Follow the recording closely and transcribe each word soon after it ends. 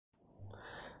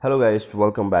Hello guys,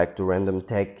 welcome back to Random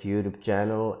Tech YouTube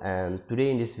channel, and today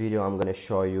in this video I'm gonna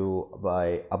show you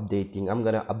I'm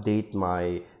gonna update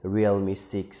my Realme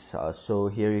 6. So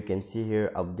here you can see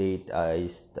here update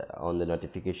is on the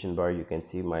notification bar. You can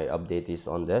see my update is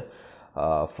on the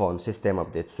phone system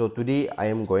update. So today I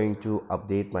am going to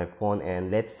update my phone and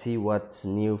let's see what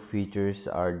new features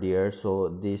are there. So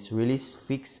this release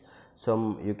fix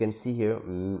some, you can see here.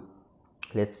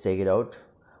 Let's check it out.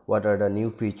 What are the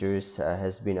new features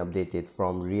has been updated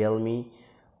from Realme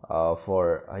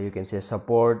for you can say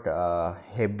support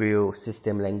Hebrew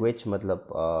system language. Matlab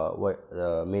what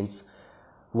means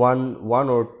one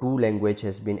or two language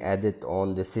has been added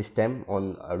on the system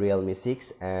on Realme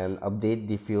 6, and update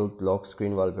default lock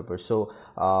screen wallpaper. So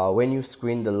when you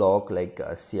screen the lock, like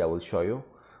see, I will show you.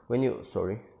 When you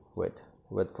wait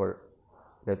for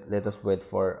let us wait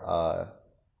for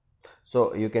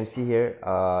so you can see here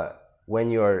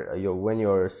when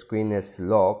your screen is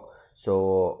locked,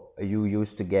 so you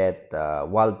used to get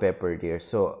wallpaper there,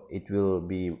 so it will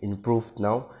be improved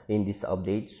now in this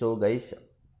update. So guys,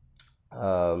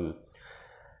 the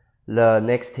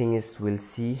next thing is we'll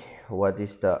see what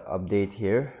is the update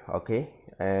here. Okay,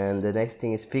 and the next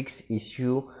thing is fix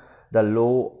issue the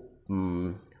low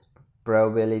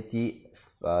probability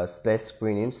splash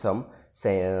screen in some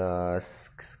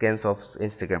scans of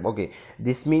Instagram. Okay,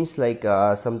 this means like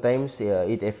sometimes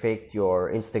it affect your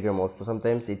Instagram also.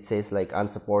 Sometimes it says like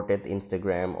unsupported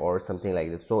Instagram or something like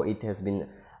that. So it has been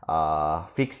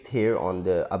fixed here on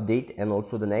the update. And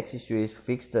also the next issue is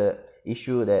fix the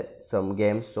issue that some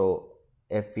games, so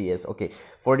FPS. Okay,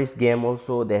 for this game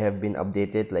also they have been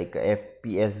updated, like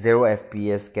FPS 0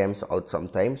 FPS games out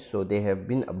sometimes, so they have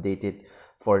been updated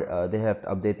for they have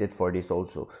updated for this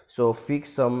also. So fix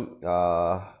some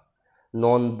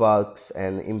non-bugs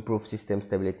and improve system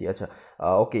stability.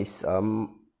 Okay,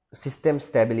 system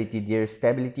stability, their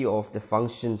stability of the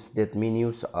functions that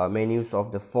menus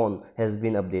of the phone has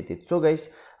been updated. So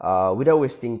guys, without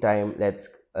wasting time,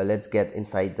 let's get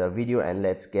inside the video and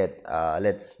let's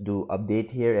do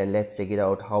update here, and let's check it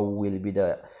out how will be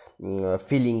the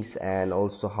feelings, and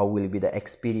also how will be the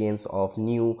experience of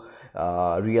new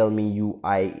Realme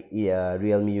UI.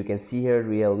 Realme, you can see here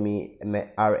Realme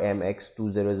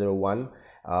RMX2001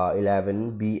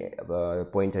 11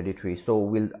 B.33. So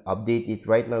we'll update it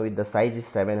right now. With the size is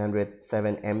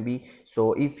 707 MB.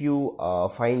 So if you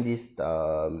find this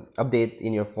update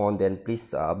in your phone, then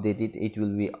please update it. It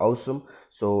will be awesome.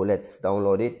 So let's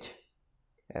download it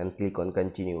and click on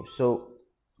continue. So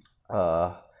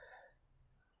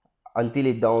until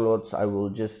it downloads, I will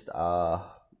just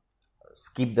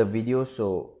skip the video,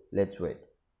 so let's wait.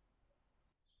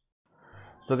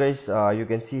 So guys, you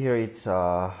can see here it's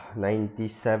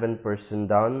 97%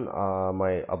 done,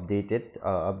 my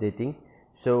updating.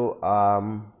 So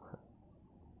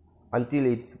until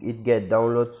it get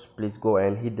downloads, please go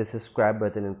and hit the subscribe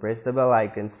button and press the bell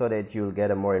icon so that you'll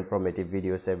get a more informative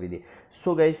videos every day.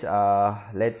 So guys,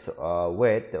 let's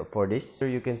wait for this. Here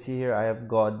you can see here I have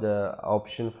got the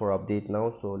option for update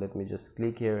now, so let me just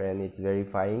click here and it's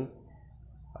verifying.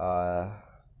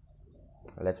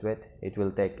 Let's wait, it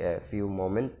will take a few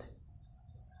moments.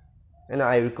 And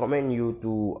I recommend you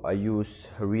to use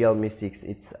Realme 6.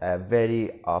 It's a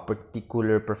very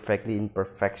particular, perfectly in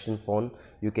perfection phone.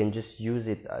 You can just use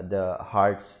it. The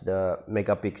hearts, the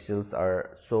megapixels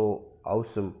are so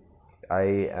awesome.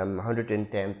 I am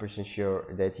 110% sure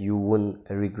that you won't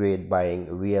regret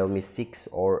buying Realme 6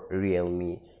 or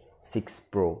Realme 6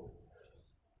 Pro.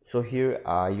 So here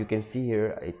you can see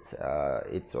here it's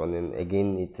on an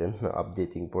again it's an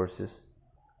updating process,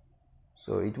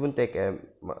 so it won't take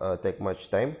much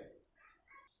time.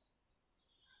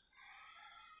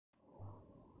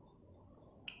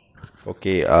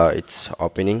 Okay, it's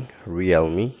opening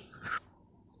Realme.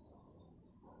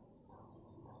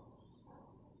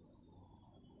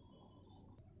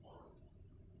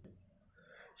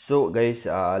 So guys,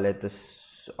 let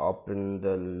us open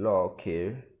the lock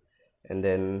here, and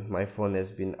then my phone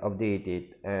has been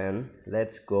updated, and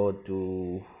let's go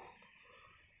to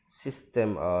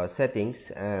system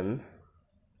settings, and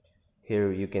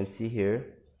here you can see here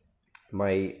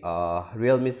my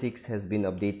Realme 6 has been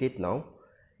updated now.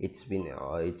 It's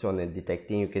on a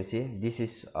detecting. You can see this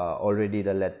is already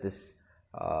the latest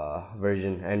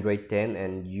version, Android 10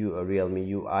 and Realme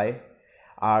UI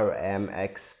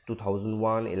RMX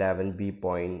 2001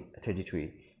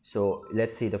 11B.33. So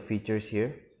let's see the features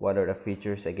here. What are the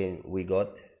features? Again, we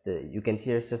got you can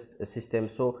see here a system.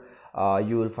 So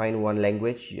you will find one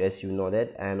language, as you know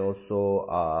that, and also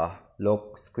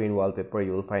lock screen wallpaper,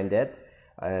 you will find that.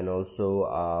 And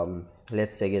also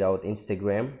let's check it out,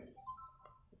 Instagram.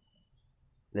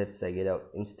 let's check it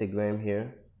out. Instagram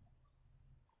here.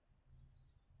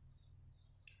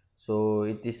 So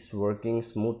it is working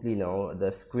smoothly now.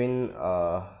 The screen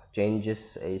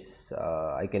changes is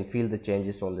I can feel the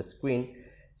changes on the screen.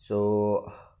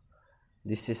 So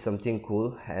this is something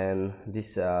cool. And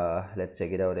this let's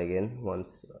check it out again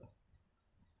once.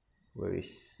 Where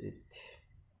is it?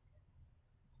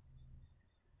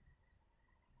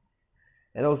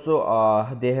 And also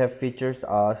they have features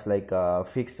as like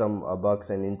fix some bugs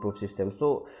and improve system.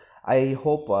 So I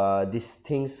hope these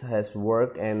things has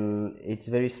worked and it's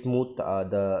very smooth.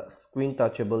 The screen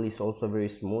touchable is also very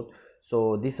smooth.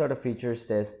 So these are the features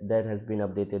that has been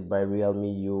updated by Realme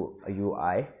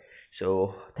UI.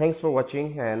 So thanks for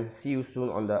watching and see you soon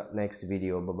on the next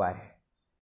video. Bye bye.